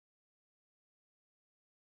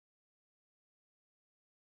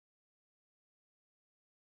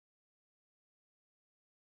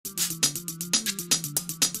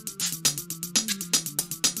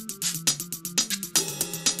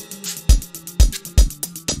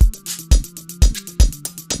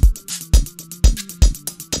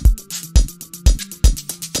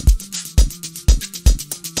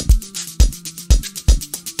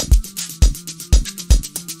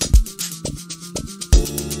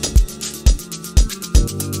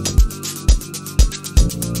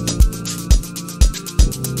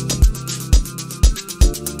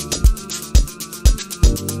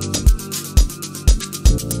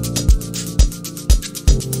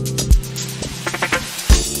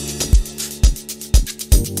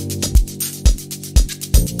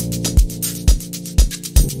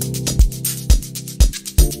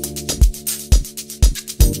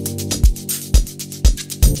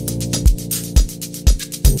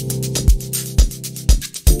Good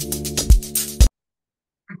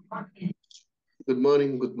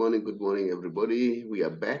morning, good morning, good morning, everybody. We are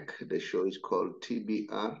back. The show is called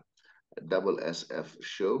TBR SSF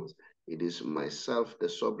Show. It is myself, the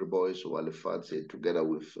Saubrey Boyz Walefatshe, together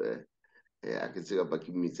with I can say about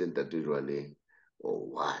Jwaleng or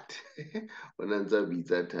what? When I'm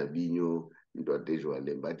Thabinho,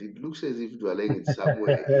 Jwaleng, but it looks as if Jwaleng is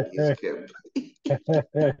somewhere in his camp.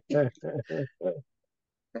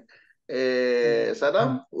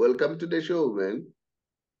 Saddam, welcome to the show, man.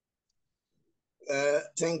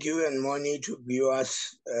 Thank you and morning to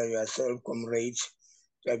viewers, yourself, comrades.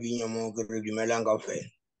 Thabinho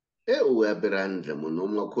We are berandla muno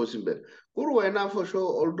makhosi mbere. Kuri wena for sure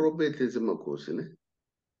all drop etletse makhosi ne.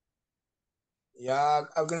 Ya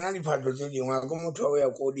a ke na diphatlo tse dingwe ke motho wa ya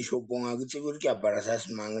ko dishopong a ke tsebe ke apara sa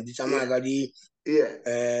semang di tsamaya ka di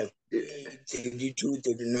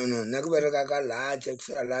 32 no nna ke bereka ka large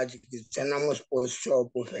extra large ke tsena mo sports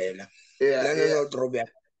shop fela no drop ya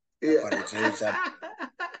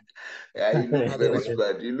yeah, you look very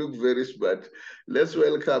smart. You look very smart. Let's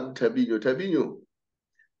welcome Thabinho. Thabinho.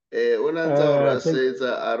 Ona ntsa o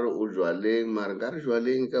rasetsa a re o Jwaleng mara ka re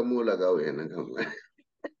Jwaleng ka mola ka wena ka mo.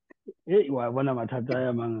 Wa bona mathata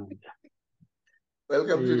ya mangata.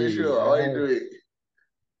 Welcome to the show. How are you doing?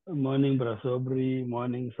 Morning, Saubrey.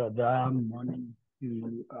 Morning, Saddam. Morning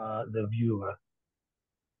to the viewer.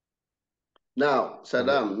 Now,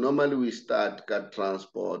 Saddam, normally we start cut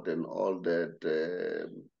transport and all that.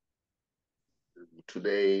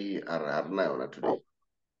 Today, today.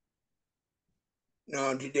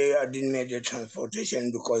 No, today I didn't make the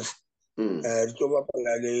transportation because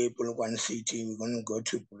Polokwane City, we're going to go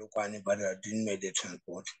to Polokwane, but I didn't make the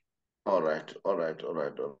transport. All right.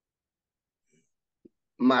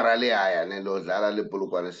 Marale aya ne lo dlala le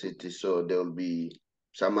Polokwane City, so there will be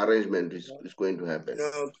some arrangement is going to happen.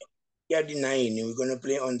 No, yeah, the 9. We're going to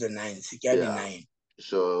play on the 9th. Yeah, the 9.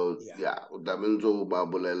 So that means uba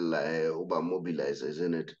mobilize,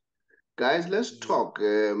 isn't it? Guys, let's talk.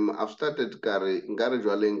 I've started Ngare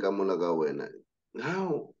Jwaleng ka mola ka wena.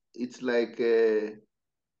 Now it's like the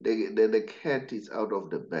cat is out of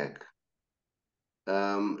the bag.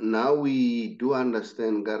 Now we do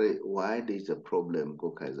understand, Gary, why there's a problem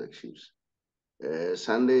for Kaizer Chiefs.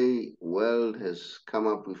 Sunday World has come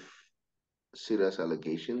up with serious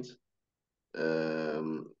allegations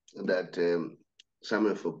that some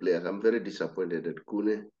of the players, I'm very disappointed at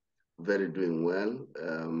Kune, very doing well.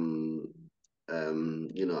 I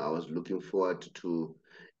was looking forward to,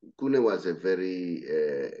 Kune was a very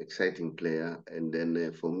exciting player. And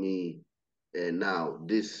then for me, now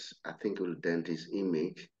this, I think will dent his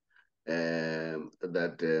image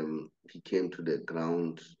that he came to the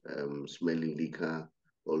ground smelling liquor,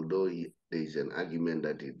 although there is an argument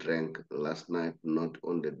that he drank last night, not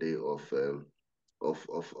on the day of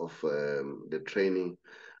the training.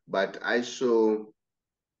 But I saw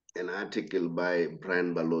an article by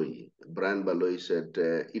Brian Baloyi. Brian Baloyi said,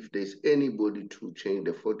 if there's anybody to change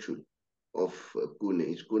the fortune of Kune,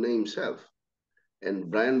 it's Kune himself.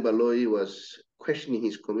 And Brian Baloyi was questioning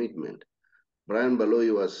his commitment. Brian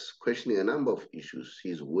Baloyi was questioning a number of issues,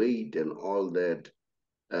 his weight and all that,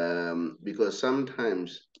 because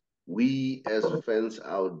sometimes we as fans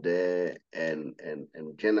out there and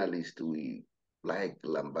journalists, we like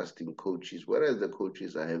lambasting coaches, whereas the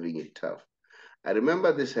coaches are having it tough. I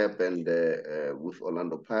remember this happened with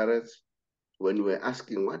Orlando Pirates when we were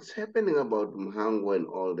asking what's happening about Mhango and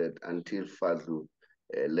all that until Fadlu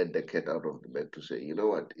let the cat out of the bag to say, you know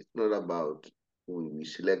what, it's not about we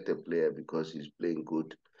select a player because he's playing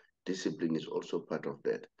good. Discipline is also part of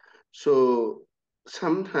that. So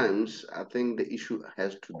sometimes I think the issue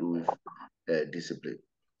has to do with discipline.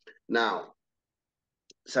 Now,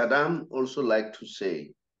 Saddam also liked to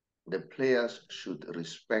say the players should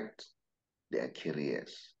respect their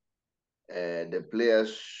careers. The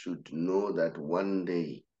players should know that one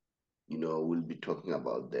day, we'll be talking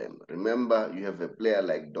about them. Remember, you have a player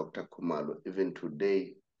like Dr. Kumalo. Even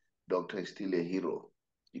today, Doctor is still a hero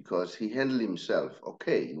because he handled himself.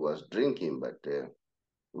 Okay, he was drinking, but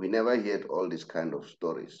we never heard all these kind of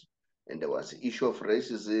stories. And there was the issue of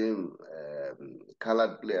racism,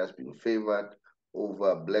 colored players being favored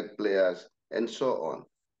over black players, and so on.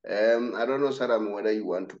 I don't know, Saddam, whether you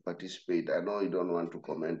want to participate. I know you don't want to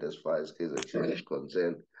comment as far as Kaizer Chiefs is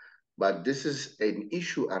concerned, but this is an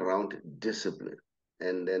issue around discipline.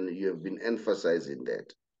 And then you have been emphasizing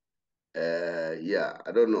that. I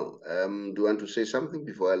don't know. Do you want to say something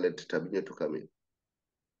before I let Thabinho to come in?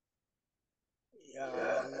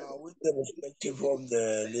 Now with the perspective of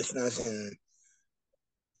the listeners and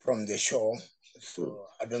from the show, so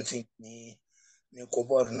I don't think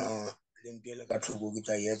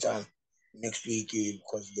next week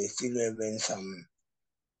because they still having some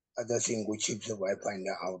other thing which keeps the wife find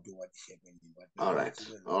out what is happening. But all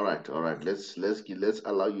right. Let's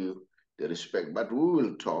allow you the respect, but we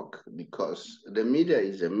will talk because the media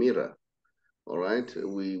is a mirror. All right,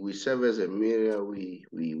 we serve as a mirror. We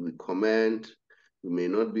comment. We may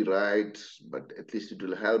not be right, but at least it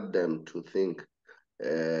will help them to think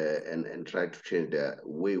and try to change their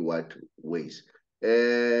wayward ways.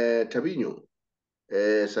 Thabinho,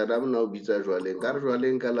 Saddam now bitsa Jwaleng. Ka re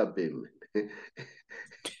Jwaleng ka lapeng.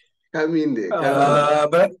 Come in there.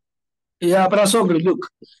 But Saubrey, look,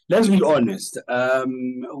 let's be honest.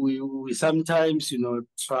 We sometimes,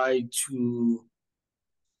 try to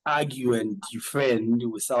argue and defend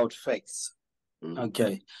without facts.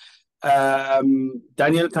 Okay.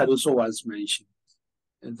 Daniel Cardoso once mentioned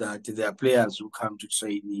that there are players who come to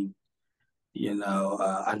training,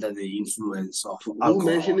 under the influence of alcohol. Who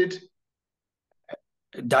mentioned it?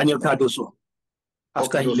 Daniel Cardoso.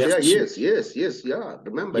 After he left. Yes, yeah.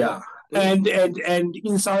 Remember? Yeah. And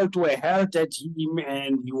insults were hurled at him,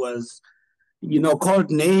 and he was,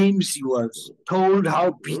 called names. He was told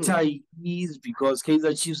how bitter he is because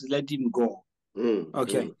Kaizer Chiefs let him go.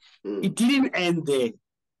 Okay. It didn't end there.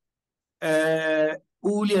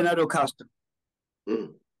 Leonardo Castro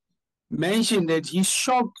mentioned that he's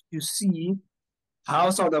shocked to see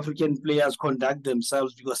how South African players conduct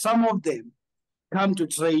themselves because some of them come to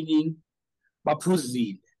training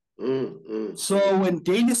bapuzile. So when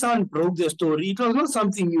Daily Sun broke the story, it was not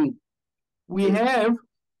something new. We have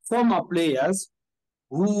former players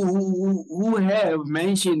who have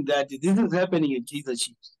mentioned that this is happening at Kaizer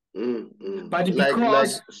Chiefs. But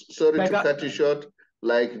because sorry to cut you short,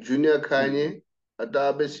 like Junior Kanye,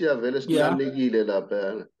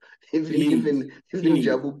 even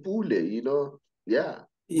Jabu Pule, yeah.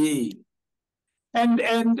 And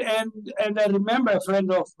I remember a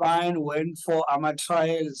friend of mine went for amateur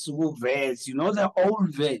trials with vets, the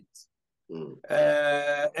old vets.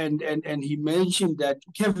 And he mentioned that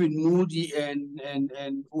Kevin Moody and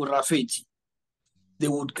Urafeti, they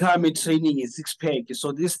would come at training in six-pack.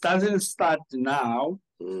 So this doesn't start now.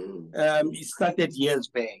 It started years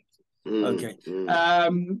back. Okay.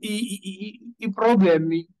 The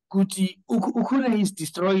problem is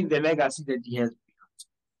destroying the legacy that he has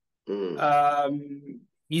built.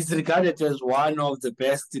 He's regarded as one of the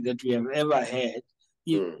best that we have ever had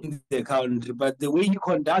in the country, but the way he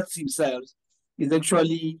conducts himself is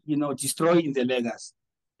actually, destroying the legacy.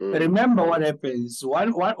 Remember what happens.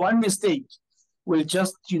 One mistake will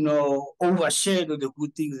just, overshadow the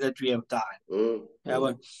good things that we have done.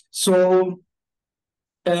 So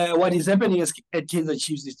what is happening at Kaizer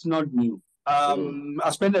Chiefs is not new. I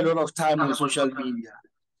spend a lot of time on social media.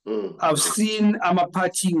 I've seen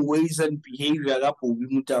partying ways and behavior. I've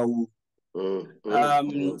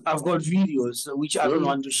got videos which I don't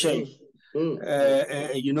want to share.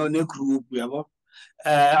 In a group,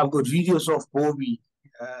 I've got videos of Bobby,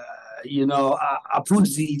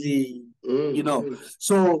 Apuzile,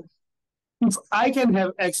 So if I can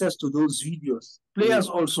have access to those videos, players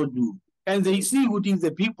also do. And they see who thinks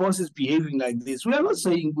the big boss is behaving like this. We are not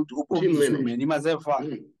saying good Bobby is human. He must have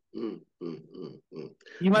fun.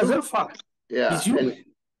 He must have fun. Yeah. He's human.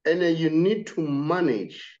 And you need to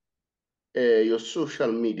manage your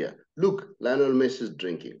social media. Look, Lionel Messi is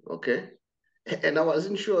drinking, okay? And I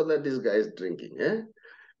wasn't sure that this guy is drinking,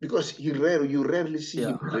 because you rarely see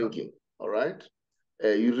him drinking, all right?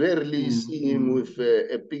 You rarely see him with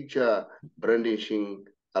a picture brandishing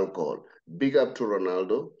alcohol. Big up to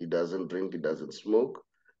Ronaldo. He doesn't drink, he doesn't smoke.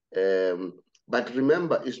 But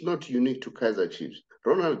remember, it's not unique to Kaizer Chiefs.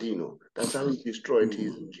 Ronaldinho, that's how he destroyed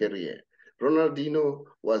his career. Ronaldinho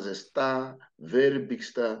was a star, very big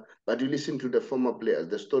star, but you listen to the former players,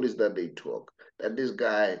 the stories that they talk, that this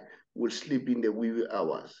guy will sleep in the wee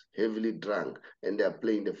hours, heavily drunk, and they are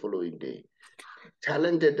playing the following day.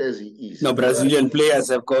 Talented as he is. No, Brazilian players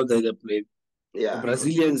have got that play. Yeah.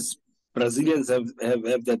 Brazilians have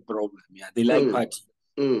that problem. Yeah, they like party.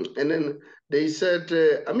 And then they said,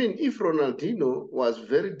 if Ronaldinho was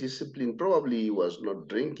very disciplined, probably he was not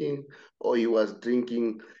drinking, or he was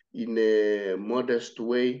drinking in a modest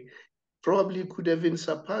way, probably could have even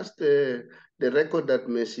surpassed the record that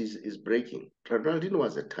Messi is breaking. Ronaldinho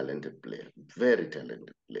was a talented player, very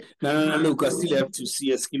talented player. No, look, I still have to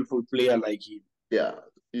see a skillful player like him. Yeah,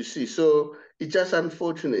 you see, so it's just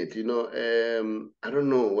unfortunate, I don't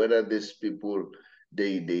know whether these people,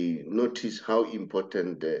 they notice how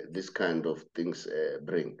important this kind of things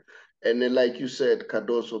bring. And then, like you said,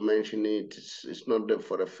 Cardoso mentioned it, it's not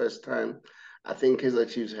for the first time. I think Kaizer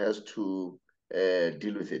Chiefs has to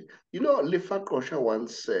deal with it. You know, Lefatshe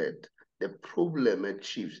once said, the problem at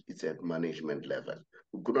Chiefs is at management level.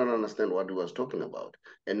 We could not understand what he was talking about.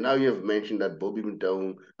 And now you have mentioned that Bobby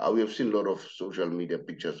Mtaung, we have seen a lot of social media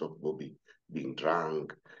pictures of Bobby being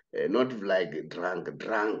drunk, not like drunk,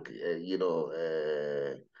 you know,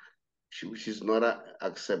 which is not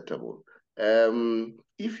acceptable.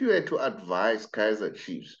 If you had to advise Kaizer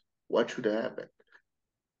Chiefs, what should happen?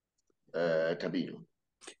 Thabinho.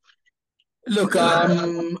 Look,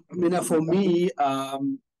 for me,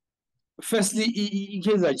 firstly,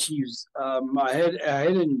 Kaizer Chiefs. I had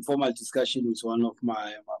an informal discussion with one of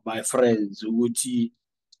my friends.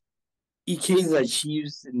 Kaizer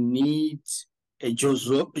Chiefs need a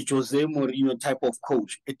Jose Mourinho type of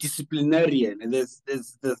coach, a disciplinarian. There's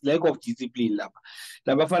lack of discipline.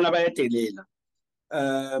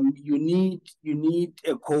 You need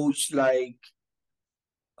a coach like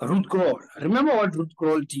Ruud Krol. Remember what Ruud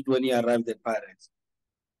Krol did when he arrived at Pirates?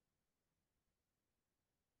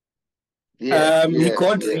 He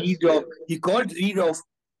got rid of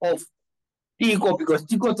Tico because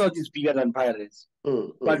Tico thought he's bigger than Pirates.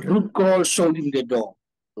 But Ruud Krol showed him the door.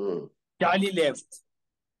 Charlie left.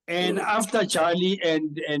 And after Charlie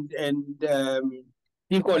and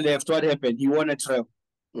Tico left, what happened? He won a treble.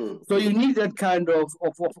 So you need that kind of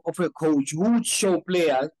a coach who would show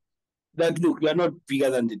players that, look, you are not bigger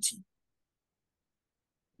than the team.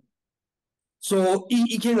 So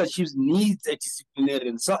Kaizer Chiefs needs a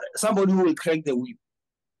disciplinarian, somebody who will crack the whip.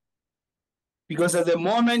 Because at the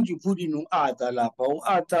moment you put in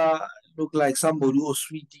Uata look like somebody who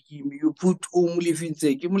sweet him. You put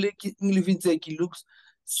Umlifintseki looks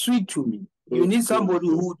sweet to me. You need somebody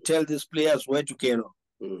who would tell these players where to get on,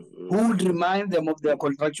 who would remind them of their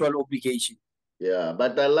contractual obligation. Yeah,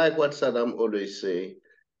 but I like what Saddam always say.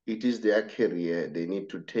 It is their career. They need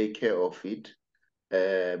to take care of it.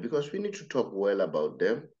 Because we need to talk well about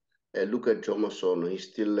them. Look at Jomo. He's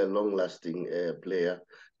still a long-lasting player.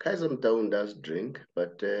 Kaizer Mtaung does drink,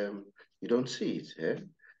 but you don't see it.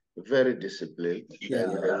 Very disciplined.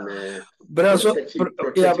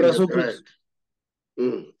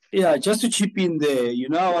 Yeah, just to chip in there, you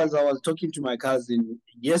know, as I was talking to my cousin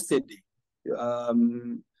yesterday, we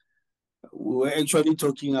were actually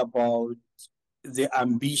talking about the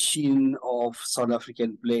ambition of South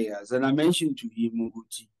African players. And I mentioned to him,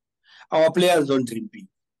 our players don't dream big.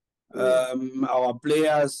 Our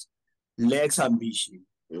players lack ambition.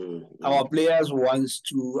 Our players wants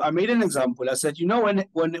to. I made an example. I said, you know,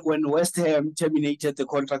 when West Ham terminated the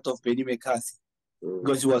contract of Benny McCarthy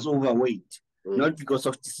because he was overweight, not because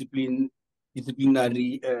of disciplinary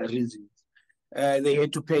reasons, they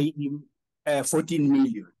had to pay him 14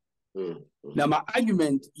 million. Now, my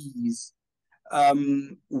argument is,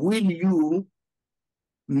 will you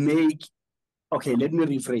make, okay, let me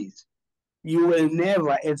rephrase. You will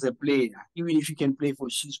never, as a player, even if you can play for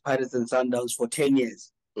Chiefs, Pirates, and Sundowns for 10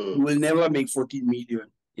 years, you will never make 14 million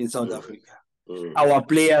in South Africa. Our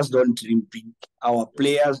players don't dream big. Our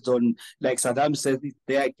players don't, like Saddam says, it's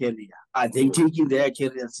their career. Are they taking their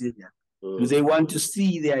career serious? Do they want to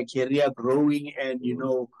see their career growing and, you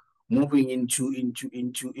know, moving into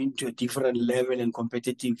a different level and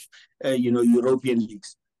competitive, you know, European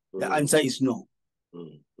leagues? The answer is no.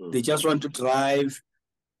 They just want to drive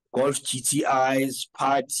golf GTIs,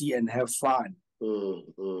 party, and have fun.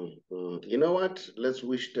 You know what? Let's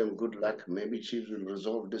wish them good luck. Maybe Chiefs will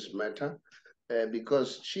resolve this matter.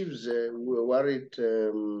 Because Chiefs, we're worried,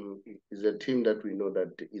 is a team that we know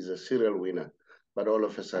that is a serial winner. But all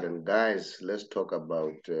of a sudden, guys, let's talk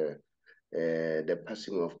about the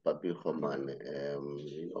passing of Papi Khomane.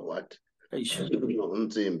 You know what?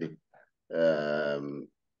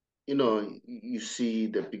 You know, you see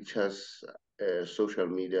the pictures, social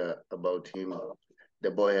media about him. The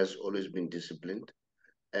boy has always been disciplined.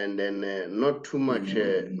 And then not too much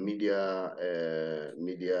media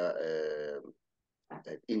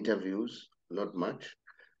interviews, not much.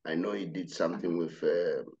 I know he did something with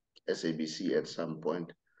SABC at some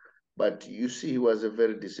point. But you see, he was a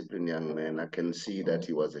very disciplined young man. I can see that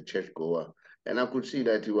he was a churchgoer. And I could see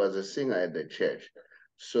that he was a singer at the church.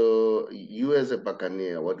 So you as a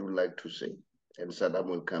Buccaneer, what would you like to say? And Saddam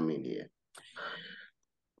will come in here.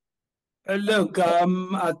 Look,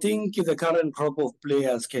 I think the current crop of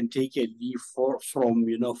players can take a leaf from,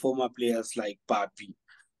 you know, former players like Papi.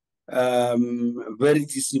 Very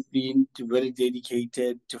disciplined, very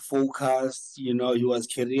dedicated, focused. You know, he was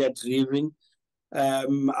career-driven.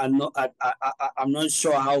 I'm not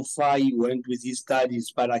sure how far he went with his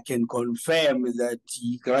studies, but I can confirm that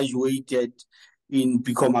he graduated in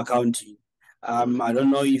Become Accounting. I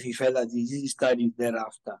don't know if he furthered his studies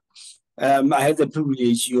thereafter. I had the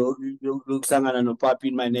privilege you sangana no Papi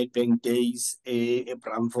in my Nedbank days, a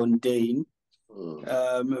Bramfontein.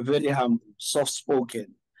 Very humble,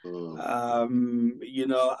 soft-spoken. You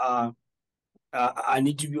know, I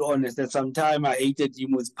need to be honest that sometimes I hated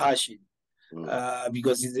him with passion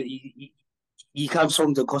because he comes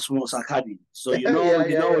from the Cosmos Academy. So you know,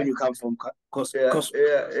 when you come from Cosmos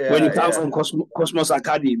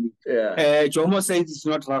Academy, Jomo says it's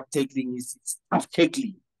not rough tackling, it's tough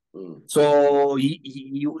tackling. So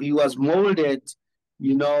he was molded,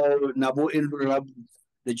 you know, Nabo Elrab,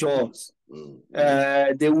 the jaws.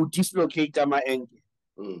 They would dislocate my ankle.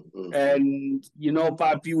 And you know,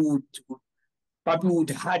 Papi would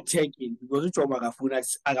hard tackling because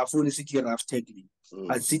Agafuni City rough tackling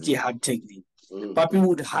and City hard tackling. Papi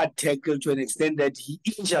would hard tackle to an extent that he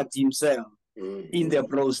injured himself in the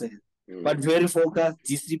process. But very focused,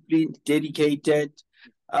 disciplined, dedicated,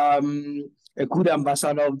 a good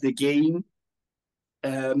ambassador of the game.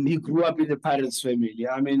 He grew up in the Pirates family.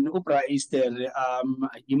 I mean, Oprah Easter,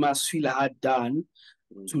 he must feel hard done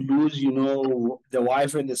to lose, you know, the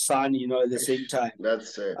wife and the son, you know, at the same time.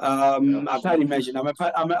 That's it. I can't imagine. I'm a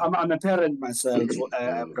parent myself,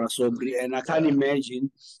 Saubrey, and I can't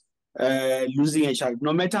imagine losing a child,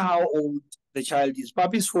 no matter how old the child is.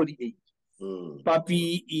 Papi is 48.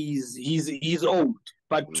 Papi he's old,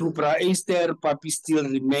 but to Esther, Papi still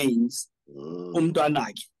remains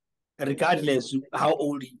umntwanakhe, regardless how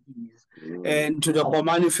old he is. And to the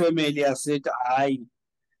Khomani family, I said,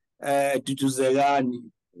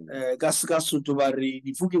 Tutuzegani, Kasukasutu bari,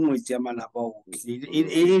 the fucking with Yamanaba.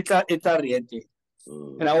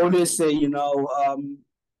 And I always say, you know,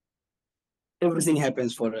 everything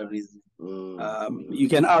happens for a reason. You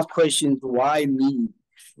can ask questions, why me?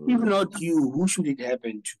 If not you, who should it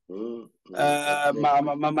happen to?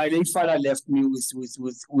 My late father left me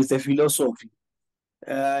with a philosophy.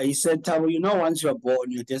 He said, Thabo, you know, once you're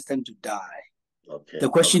born, you're destined to die. Okay. The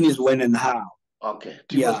question is when and how. Okay.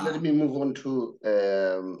 Timos, let me move on to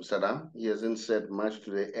Saddam. He hasn't said much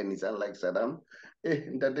today, and it's unlike Saddam. Hey,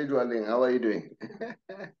 Jwaleng, how are you doing?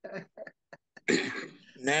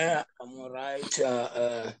 Nah, I'm all right.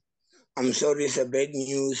 I'm sorry, it's a bad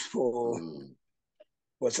news for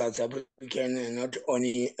South African, and not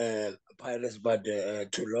only Pirates, but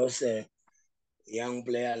to lose a young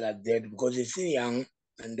player like that, because he's still young.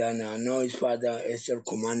 And then I know his father, Esther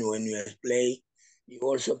Command, when we played. He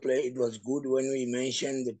also played. It was good when we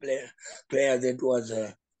mentioned the player that was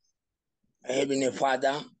having a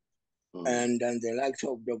father, and then the likes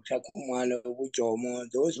of Dr. Kumalo, Ujomo,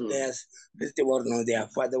 those players, first of all, no, their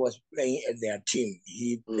father was playing at their team.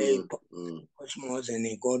 He played Cosmos and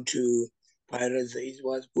he got to Pirates. It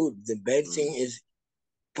was good. The bad thing is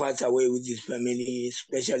parts away with his family,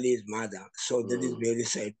 especially his mother. So that is very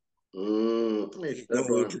sad.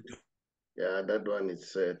 Yeah, that one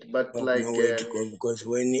is sad. But like no way to go, because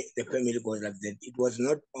when the family goes like that, it was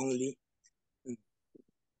not only.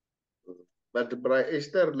 But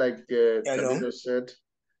Esther, like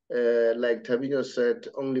Thabinho said,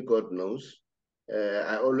 only God knows.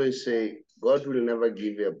 I always say God will never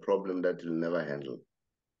give you a problem that you'll never handle.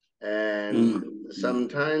 And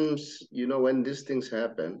sometimes, you know, when these things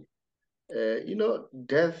happen, you know,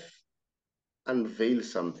 death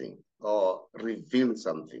unveils something or reveals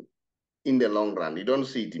something in the long run. You don't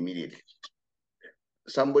see it immediately.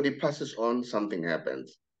 Somebody passes on, something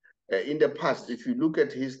happens. In the past, if you look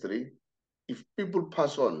at history, if people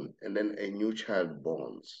pass on and then a new child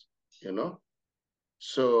borns, you know,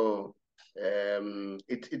 so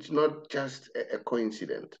it's not just a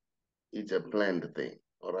coincidence. It's a planned thing,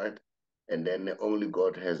 all right? And then only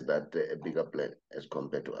God has that a bigger plan as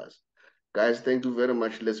compared to us. Guys, thank you very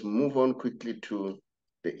much. Let's move on quickly to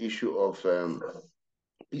the issue of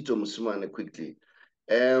Pitso Mosimane quickly.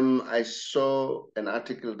 I saw an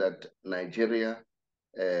article that Nigeria,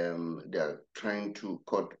 they are trying to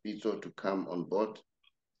court Pitso to come on board.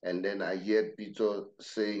 And then I heard Pitso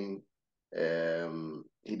saying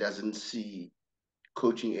he doesn't see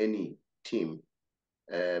coaching any team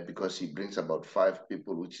because he brings about 5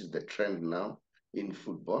 people, which is the trend now in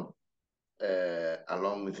football,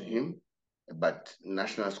 along with him. But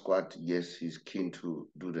national squad, yes, he's keen to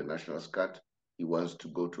do the national squad. He wants to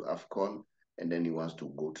go to AFCON, and then he wants to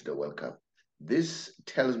go to the World Cup. This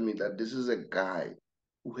tells me that this is a guy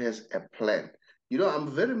who has a plan. You know,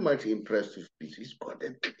 I'm very much impressed with Pitso. He's got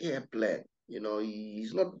a clear plan. You know,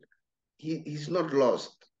 he's not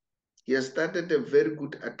lost. He has started a very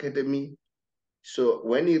good academy. So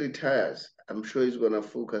when he retires, I'm sure he's going to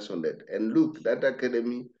focus on that. And look, that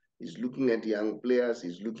academy is looking at young players,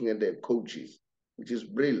 he's looking at their coaches, which is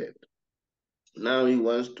brilliant. Now he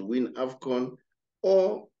wants to win AFCON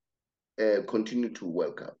or continue to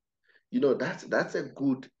welcome. You know, that's a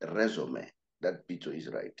good resume that Pitso is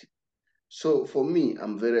writing. So for me,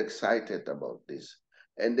 I'm very excited about this.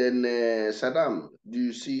 And then Saddam, do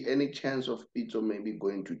you see any chance of Pitso maybe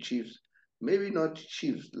going to Chiefs? Maybe not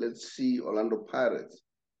Chiefs. Let's see Orlando Pirates.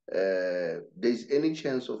 There's any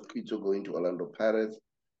chance of Pitso going to Orlando Pirates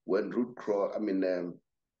when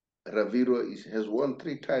Raviro has won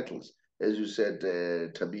 3 titles, as you said,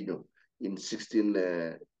 Thabinho, in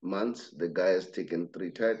 16 months. The guy has taken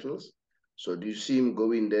 3 titles. So do you see him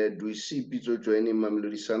going there? Do you see Pitso joining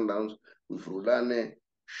Mamelodi Sundowns with Rulane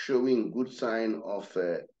showing good sign of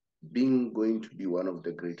going to be one of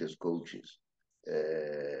the greatest coaches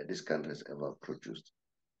this country has ever produced?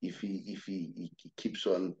 If he keeps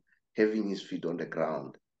on having his feet on the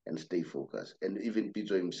ground and stay focused. And even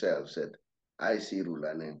Pitso himself said, I see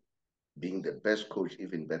Rulane being the best coach,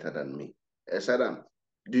 even better than me. Saddam,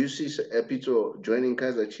 do you see Pitso joining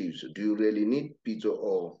Kaizer Chiefs? Do you really need Pitso,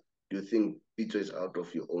 or do you think Pitso is out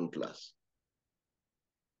of your own class?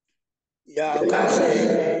 Yeah, I can't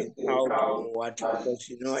say it's out or what, because,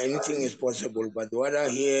 you know, anything is possible. But what I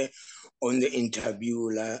hear on the interview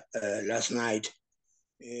last night,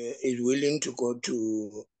 is willing to go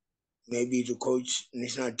to maybe to coach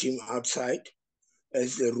national team outside,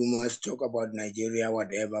 as the rumors talk about Nigeria,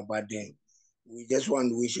 whatever. But we just want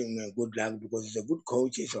to wish him good luck, because he's a good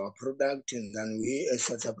coach, he's our product, and then we as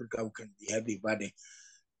South Africa can be happy. But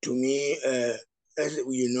to me, as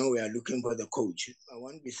you know, we are looking for the coach. I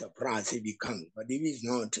won't be surprised if he comes, but if he's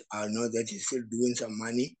not, I know that he's still doing some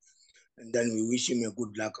money, and then we wish him a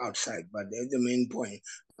good luck outside. But at the main point,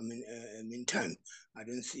 meantime, I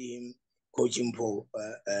don't see him coaching for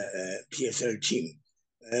PSL team,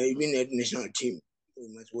 even at national team. We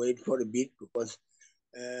must wait for a bit, because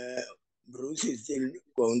Bruce is still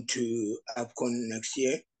going to AFCON next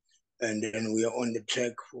year, and then we are on the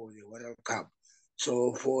track for the World Cup.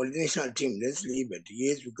 So for the national team, let's leave it.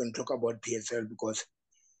 Yes, we can talk about PSL, because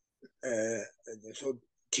the sort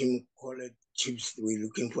team call it Chiefs. We're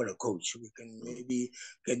looking for a coach. We can maybe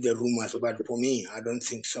get the rumors, but for me, I don't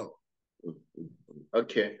think so.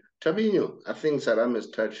 Okay. Thabinho, I think Saddam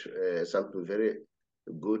has touched something very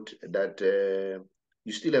good, that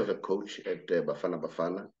you still have a coach at Bafana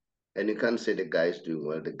Bafana, and you can't say the guy is doing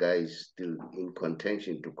well. The guy is still in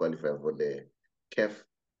contention to qualify for the CAF,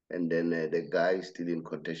 and then the guy is still in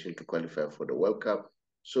contention to qualify for the World Cup.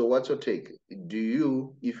 So what's your take? Do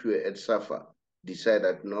you, if you're at SAFA, decide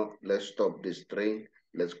that, no, let's stop this train,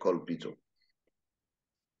 let's call Pitso?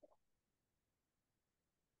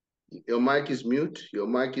 Your mic is mute. Your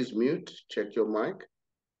mic is mute. Check your mic.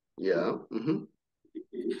 Yeah. Mm-hmm.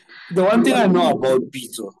 The one thing I know about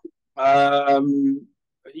Pitso,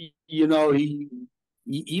 you know,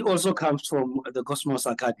 he also comes from the Cosmos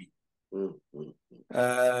Academy. Mm-hmm.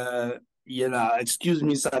 You know, excuse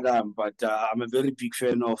me, Saddam, but I'm a very big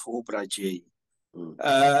fan of Oprah J.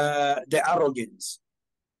 The arrogance,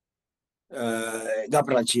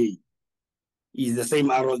 Gabra J, is the same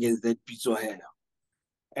arrogance that Pitso had.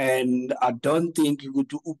 And I don't think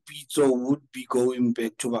Pitso would be going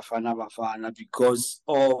back to Bafana because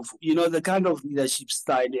of, you know, the kind of leadership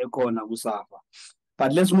style Ekona Musafa.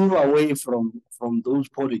 But let's move away from those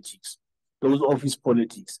politics, those office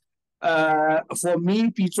politics. For me,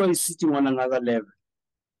 Pitso is sitting on another level.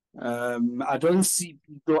 I don't see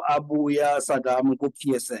Pitso, Abuya, Saddam, go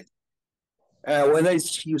PSL. Whether it's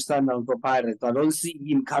Chiefs, Sundowns, or Pirates, I don't see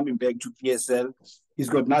him coming back to PSL. He's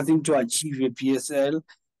got nothing to achieve at PSL.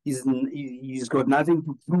 He's got nothing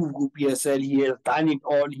to prove with PSL. He has done it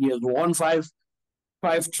all. He has won five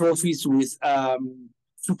trophies with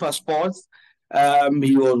Super Sports.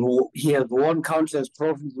 He has won countless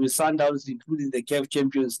trophies with Sundowns, including the CAF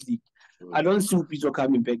Champions League. I don't see Pitso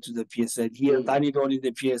coming back to the PSL. He has done it all in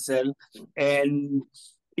the PSL, and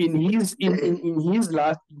in his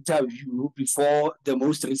last interview before the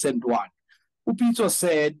most recent one, Pitso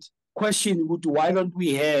said, question, why don't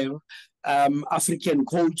we have African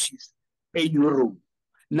coaches in Europe?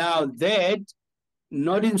 Now that,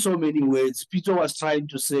 not in so many words, Pitso was trying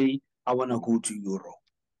to say, I want to go to Europe.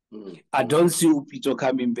 I don't see Pitso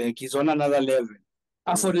coming back. He's on another level.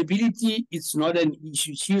 Affordability, it's not an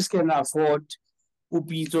issue. Chiefs can afford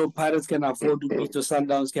Pitso, Pirates can afford Pitso,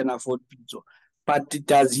 Sundowns can afford Pitso. But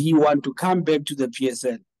does he want to come back to the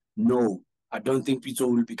PSL? No, I don't think Pitso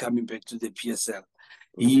will be coming back to the PSL.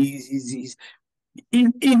 If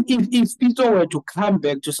Pitso were to come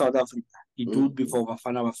back to South Africa, it would be for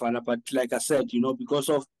Bafana. But like I said, you know, because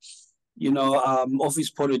of, you know, office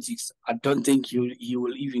politics, I don't think he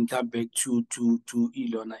will even come back to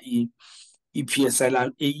Ilona,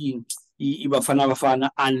 PSL, Bafana,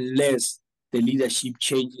 unless the leadership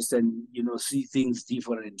changes and, you know, see things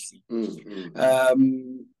differently.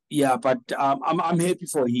 Yeah, but I'm happy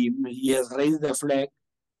for him. He has raised the flag.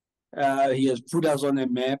 He has put us on a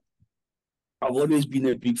map. I've always been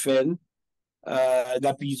a big fan.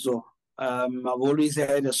 Pitso. I've always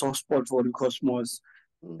had a soft spot for the Cosmos.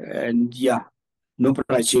 And yeah, no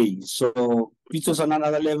change. So Pitso's on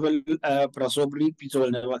another level. Probably Pitso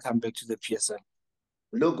will never come back to the PSL.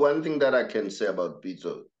 Look, one thing that I can say about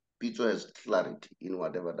Pitso has clarity in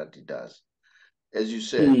whatever that he does. As you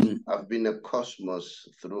said, I've been a Cosmos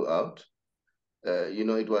throughout. You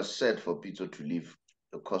know, it was sad for Pitso to leave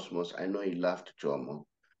the Cosmos. I know he loved Jomo,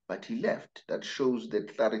 but he left. That shows the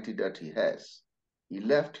clarity that he has. He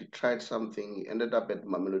left, he tried something, he ended up at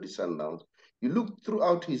Mamelodi Sundowns. You look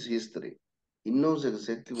throughout his history, he knows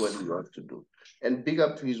exactly what he wants to do. And big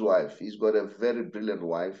up to his wife. He's got a very brilliant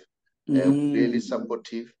wife, really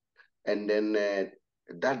supportive. And then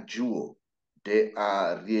that duo, they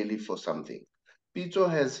are really for something. Pitso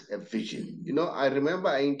has a vision. You know, I remember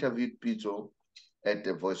I interviewed Pitso at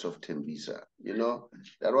the Voice of Tembisa. You know,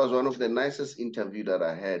 that was one of the nicest interviews that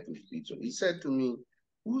I had with Pitso. He said to me,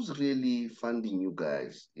 who's really funding you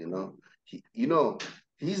guys? You know,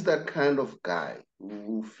 he's that kind of guy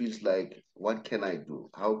who feels like, what can I do?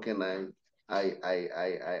 How can I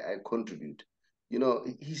contribute? You know,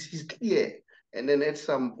 he's clear. And then at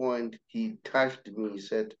some point he touched me, he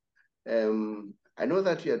said, I know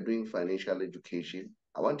that you are doing financial education.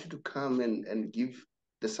 I want you to come and give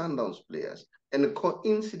the Sundowns players. And a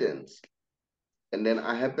coincidence. And then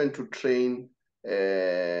I happened to train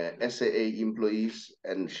SAA employees,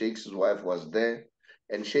 and Sheikh's wife was there.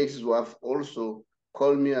 And Sheikh's wife also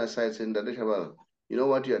called me aside saying, you know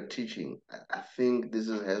what you are teaching? I think this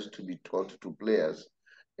has to be taught to players.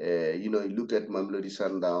 You know, you look at Mamelodi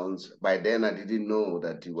Sundowns. By then, I didn't know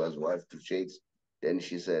that he was wife to Sheikh's. Then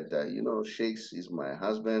she said, you know, Sheikh's is my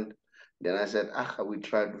husband. Then I said, we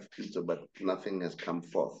tried with Pitso, but nothing has come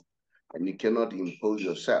forth. And you cannot impose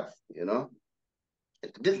yourself, you know.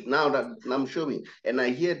 This, now that I'm showing, and I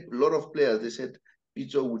hear a lot of players, they said,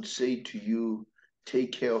 Pitso would say to you,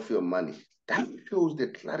 take care of your money. That shows the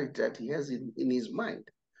clarity that he has in his mind.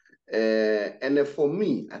 And for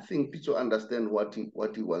me, I think Pitso understands what he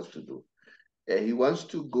wants to do. He wants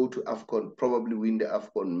to go to AFCON, probably win the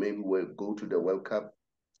AFCON, maybe go to the World Cup.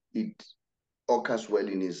 It occurs well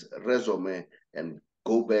in his resume and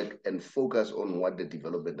go back and focus on what the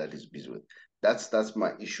development that is busy with. That's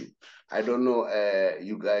my issue. I don't know,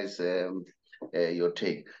 you guys, your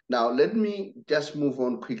take. Now, let me just move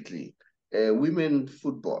on quickly. Women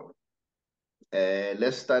football.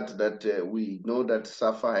 Let's start that we know that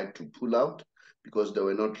SAFA had to pull out because they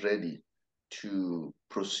were not ready to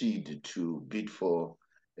proceed to bid for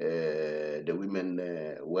the Women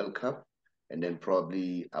World Cup. And then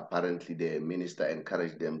probably, apparently, the minister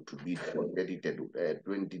encouraged them to bid for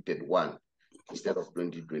 2031 instead of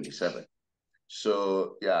 2027.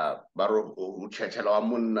 So, yeah,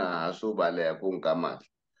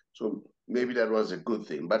 so maybe that was a good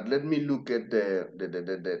thing. But let me look at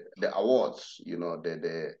the awards, you know,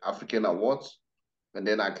 the African awards. And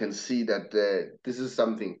then I can see that this is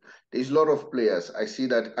something. There's a lot of players. I see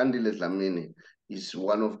that Andile Dlamini is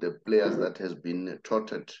one of the players that has been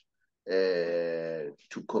touted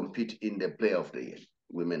to compete in the Player of the Year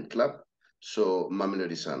Women Club. So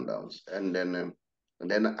Mamelodi Sundowns. And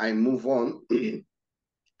then I move on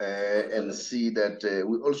and see that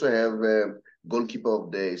we also have goalkeeper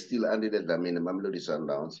of the still Andile Dlamini, Mamelodi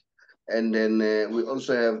Sundowns. And then we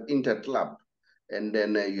also have Interclub. And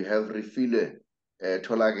then you have Refile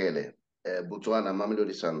Tolagele, Botswana,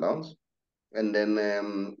 Mamelodi Sundowns. And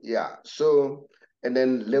then, yeah, so, and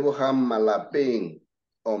then Leboham Malapeng,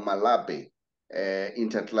 or Malape,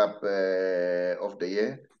 Interclub of the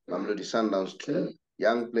Year, Mamelodi Sundowns 2,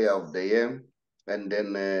 Young Player of the Year. And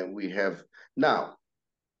then we have, now,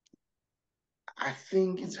 I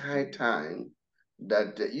think it's high time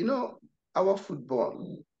that, you know, our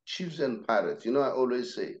football, Chiefs and Pirates, you know, I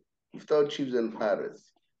always say, without Chiefs and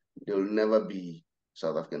Pirates, there will never be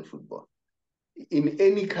South African football. In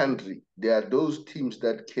any country, there are those teams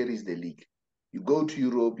that carries the league. You go to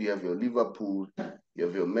Europe, you have your Liverpool, you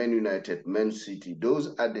have your Man United, Man City.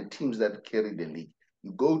 Those are the teams that carry the league.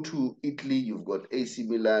 You go to Italy, you've got AC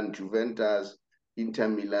Milan, Juventus, Inter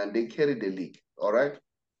Milan. They carry the league, all right?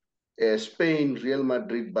 Spain, Real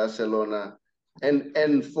Madrid, Barcelona.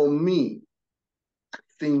 And for me, I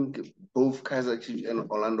think both Kaizer Chiefs and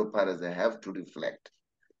Orlando Pirates, they have to reflect.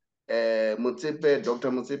 Dr.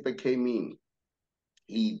 Motsepe came in.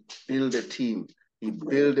 He built a team. He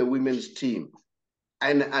built a women's team.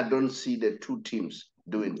 And I don't see the two teams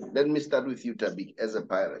doing? Let me start with you, Tabi, as a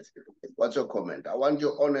pirate. What's your comment? I want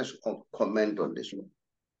your honest comment on this one.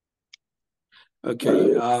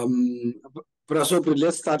 Okay. Prasopi,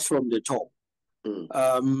 let's start from the top.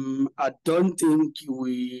 I don't think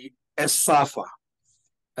we, as SAFA,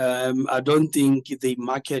 I don't think they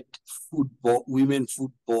market football, women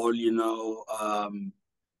football, you know,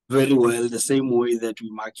 very well, the same way that we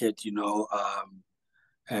market, you know,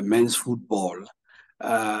 men's football.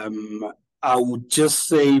 I would just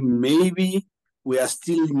say maybe we are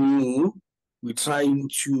still new. We're trying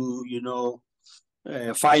to, you know,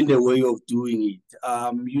 find a way of doing it.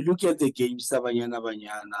 You look at the games, Banyana,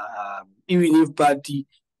 even if party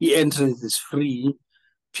entrance is free,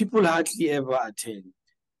 people hardly ever attend.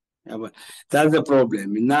 That's the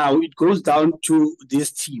problem. Now it goes down to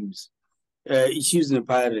these teams, issues in the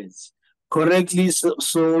Pirates. Correctly,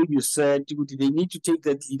 so you said they need to take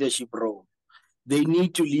that leadership role. They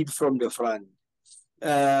need to lead from the front.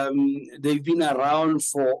 They've been around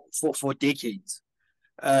for decades.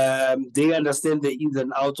 They understand the ins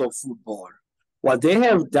and outs of football. What they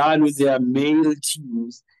have done with their male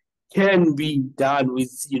teams can be done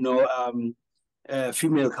with, you know,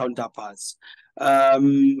 female counterparts.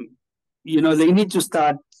 You know, they need to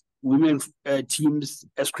start women teams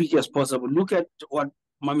as quick as possible. Look at what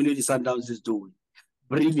Mamelodi Sundowns is doing.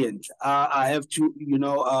 Brilliant. I have to, you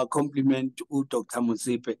know, compliment Dr.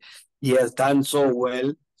 Mosimane. He has done so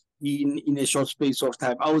well in a short space of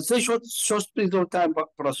time. I would say short space of time,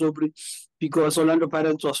 Prasopi, because Orlando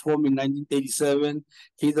Pirates was formed in 1937,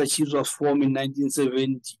 Kaizer Chiefs was formed in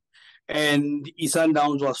 1970, and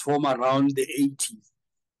Sundowns was formed around the 80s.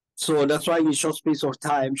 So that's why in short space of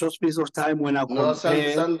time when I compare...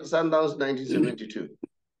 Sundowns 1972.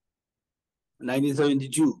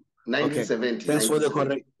 1972. 1970. Okay. Thanks for the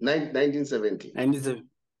correct. 1970. 1970.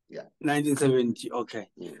 Yeah. 1970. Okay.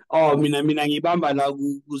 Oh, mina ngibamba la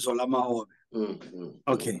kuzola mahobe.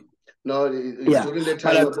 Okay. No, during the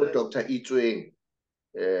time of Dr. Jwaleng,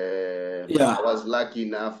 I was lucky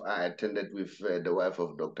enough. I attended with the wife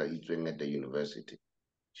of Dr. Jwaleng at the university.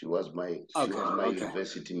 She was my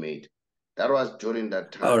university mate. That was during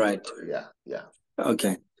that time. All right. Yeah.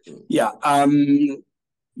 Okay. Yeah.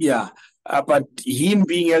 But him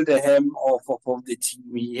being at the helm of the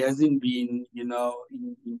team, he hasn't been, you know,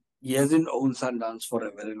 he hasn't owned Sundowns for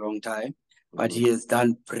a very long time, but he has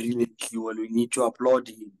done brilliantly well. We need to applaud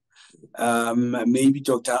him. Maybe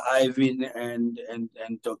Dr. Ivan and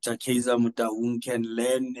Dr. Kaizer Motaung can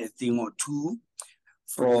learn a thing or two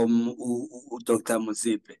from Dr.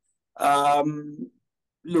 Mosimane.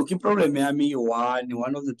 Look, the problem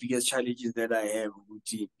one of the biggest challenges that I have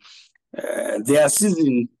with they are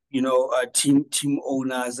seasoned, you know, team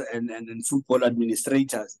owners and football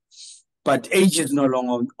administrators, but age is no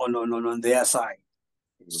longer on their side.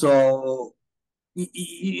 So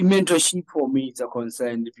mentorship for me is a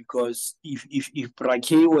concern, because if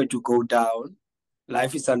Maake were to go down,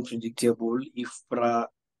 life is unpredictable. If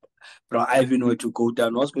Ivan were to go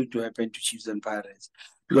down, what's going to happen to Chiefs and Pirates?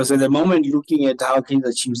 Because at the moment, looking at how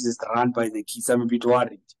the Chiefs is run by the kids, I'm a bit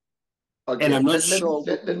worried. Okay. And I'm not sure.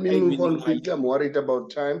 Let me move on quickly. I'm worried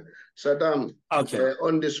about time. Saddam,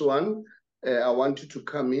 on this one, I want you to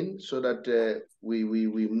come in so that we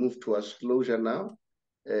move towards closure now.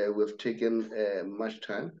 We've taken much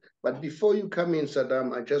time. But before you come in,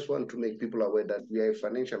 Saddam, I just want to make people aware that we are a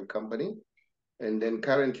financial company. And then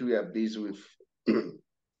currently we are busy with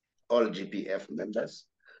all GPF members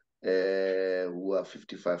who are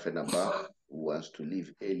 55 and above, who wants to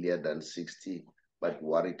leave earlier than 60, but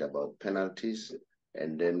worried about penalties.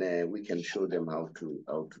 And then we can show them how to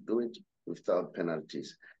do it without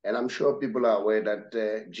penalties. And I'm sure people are aware that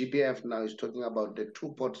GPF now is talking about the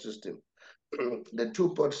two-pot system. The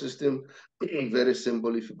two-pot system, very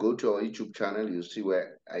simple. If you go to our YouTube channel, you'll see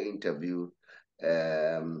where I interview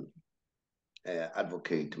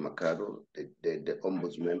Advocate Makado, the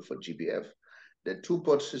ombudsman for GPF. The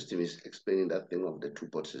two-pot system is explaining that thing of the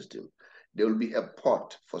two-pot system. There will be a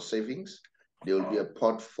pot for savings. There will be a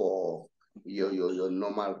pot for your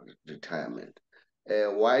normal retirement.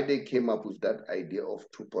 Why they came up with that idea of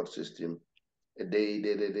two-pot system, they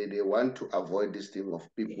want to avoid this thing of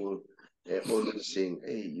people always saying,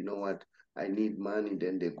 hey, you know what, I need money,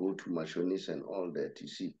 then they go to Mashonis and all that, you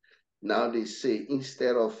see. Now they say,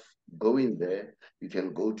 instead of going there, you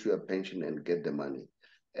can go to a pension and get the money.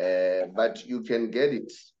 But you can get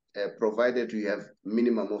it, provided you have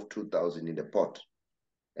minimum of 2,000 in the pot.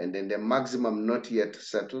 And then the maximum not yet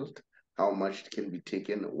settled, how much can be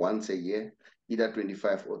taken once a year, either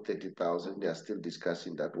 25 or 30,000. They are still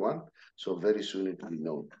discussing that one. So very soon it will be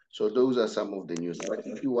known. So those are some of the news. But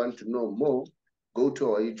if you want to know more, go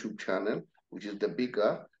to our YouTube channel. which is the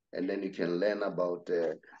bigger, and then you can learn about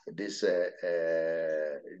this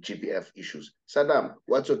GPF issues. Saddam,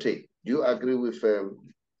 what's your take? Do you agree with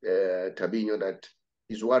Thabinho that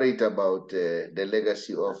he's worried about the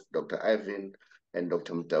legacy of Dr. Ivan and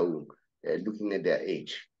Dr. Mtaung, looking at their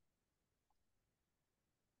age?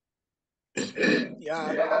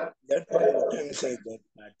 Yeah, that's why you can say that.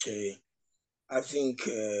 But I think,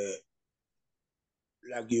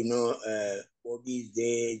 like Bobby's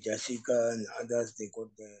there, Jessica, and others, they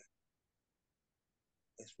got the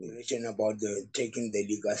inspiration about taking the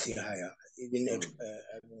legacy higher. Even at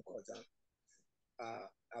Ivan Khoza,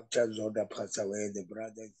 after Zoda passed away, the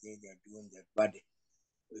brothers they're doing that, but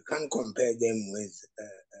we can't compare them with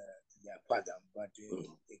their father. But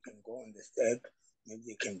they can go on the step, maybe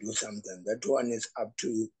they can do something. That one is up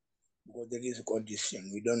to, because there is God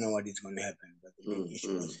decision. We don't know what is going to happen. But the main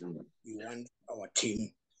issue is we want our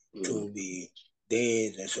team to be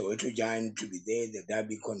there, the Soweto Giant to be there, the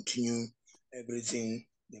derby continue, everything.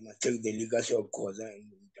 They must take the legacy of Khoza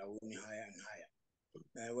and down higher and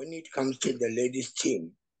higher. When it comes to the ladies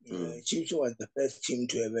team, Chiefs was the first team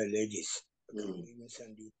to have a ladies. I can even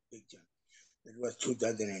send you the picture. It was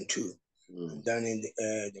 2002. And then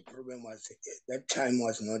the problem was that time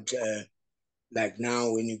was not like now,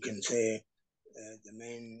 when you can say the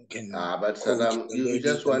men can. But Saddam, you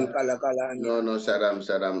just want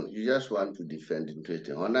Saddam, you just want to defend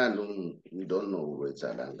interesting. We don't know where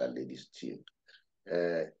Saddam ladies team.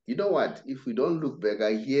 You know what? If we don't look back,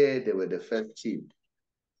 I hear they were the first team,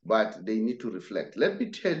 but they need to reflect. Let me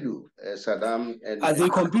tell you, Saddam and are they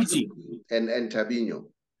competing? And Thabinho,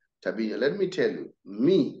 let me tell you,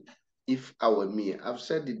 me, if I were me, I've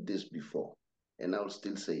said this before, and I'll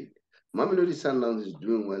still say it. Mamelodi Sundowns is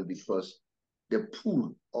doing well because the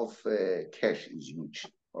pool of cash is huge,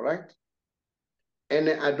 all right? And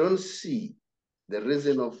I don't see the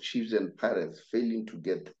reason of Chiefs and Pirates failing to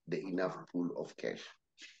get the enough pool of cash.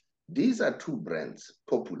 These are two brands,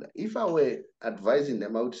 popular. If I were advising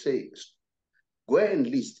them, I would say, go and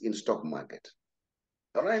list in stock market,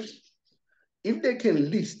 all right? If they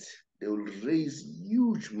can list, they will raise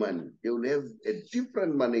huge money. They will have a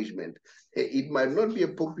different management. It might not be a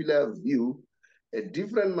popular view, a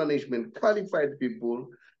different management, qualified people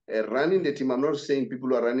running the team. I'm not saying people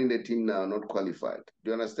who are running the team now are not qualified.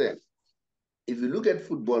 Do you understand? If you look at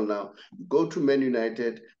football now, go to Man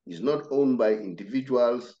United, it's not owned by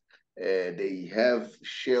individuals. They have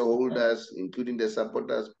shareholders, including the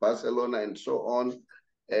supporters, Barcelona, and so on.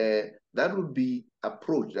 That would be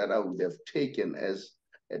approach that I would have taken as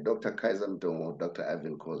Dr. Kaiser Mtong or Dr.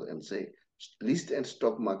 Ivan Khoza, and say, list and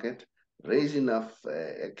stock market, raise enough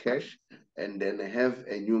cash, and then have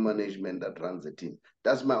a new management that runs the team.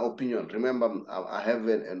 That's my opinion. Remember, I have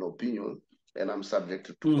an opinion, and I'm subject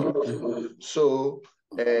to corruption. So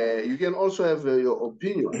you can also have your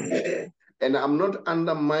opinion. And I'm not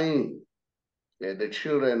undermining the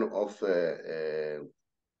children of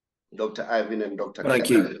Dr. Ivan and Dr.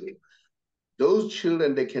 Kaiser. Those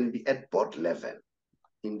children, they can be at board level,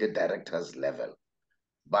 in the director's level,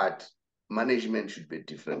 but management should be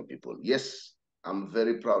different people. Yes, I'm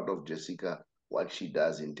very proud of Jessica, what she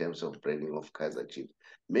does in terms of branding of Kaizer Chiefs.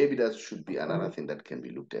 Maybe that should be another thing that can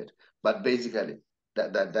be looked at. But basically,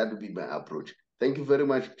 that would be my approach. Thank you very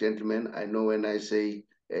much, gentlemen. I know when I say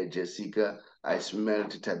Jessica, I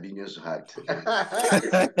smelled Thabinho's heart.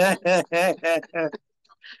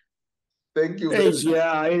 Thank you.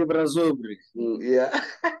 Yeah, yeah.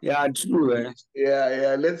 Yeah, true.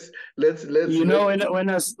 Yeah. Let's. You know, when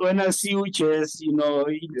I see you chess, you know,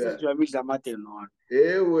 it's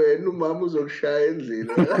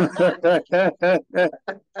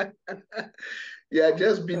yeah,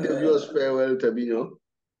 just bid the viewers farewell, Thabinho.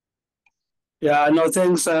 Yeah, no,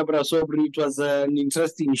 thanks, Saubrey. It was an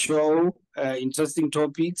interesting show, interesting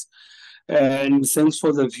topics. And thanks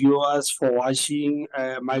for the viewers for watching.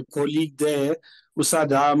 My colleague there,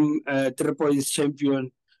 Saddam, 3 points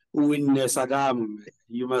champion, who win Saddam.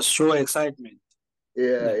 You must show excitement.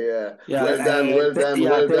 Yeah. Well done,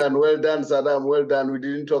 Saddam. Well done. We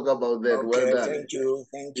didn't talk about that. Okay, well done.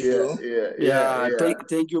 Thank you. Yeah.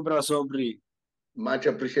 Thank you, Brother Saubrey. Much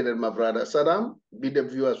appreciated, my brother. Saddam, bid the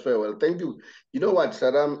viewers farewell. Thank you. You know what,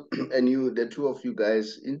 Saddam and you, the two of you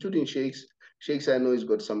guys, including Sheikhs, I know he's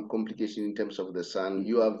got some complication in terms of the son.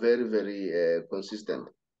 You are very, very consistent.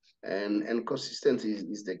 And consistency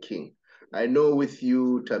is the king. I know with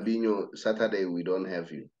you, Thabinho, Saturday, we don't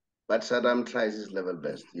have you. But Saddam tries his level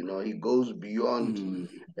best. You know, he goes beyond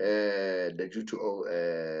the duty of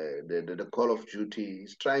the call of duty.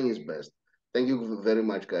 He's trying his best. Thank you very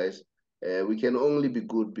much, guys. We can only be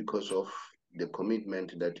good because of the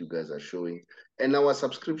commitment that you guys are showing. And our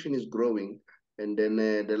subscription is growing. And then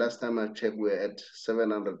the last time I checked, we're at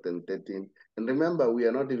 713. And remember, we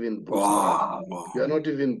are not even boosting. Wow. We are not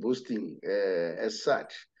even boosting as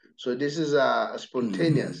such. So this is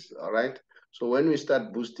spontaneous, all right? So when we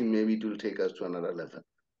start boosting, maybe it will take us to another level.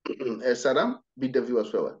 Saddam, beat the viewers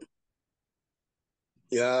forward.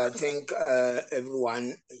 Yeah, I think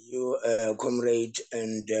everyone, you, comrade,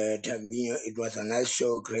 and Thabinho, it was a nice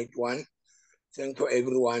show, great one. Thank you,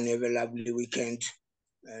 everyone. Have a lovely weekend.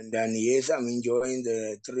 And then, yes, I'm enjoying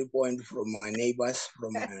the 3 points from my neighbors,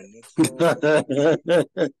 from next door.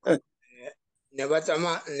 Never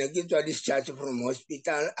get discharge from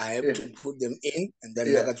hospital. I have to put them in, and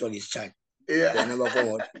then I got discharge. Yeah. They never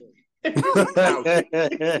go out.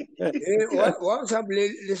 What's up,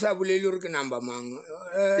 Lisa number, man?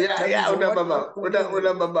 Yeah, Baba,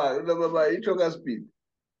 you talk speed.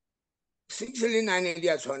 609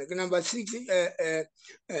 number 6,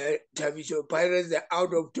 Thabisho Pirates, they're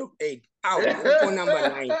out of top 8. Out, number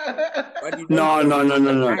 9. But you No.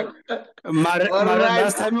 Right.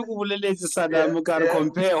 Last time you Saddam,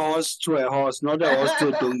 compare horse to a horse, not a horse to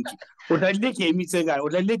a donkey.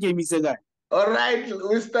 All right,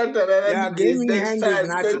 we start another game in next hand time. is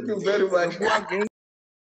nothing. Thank you very much.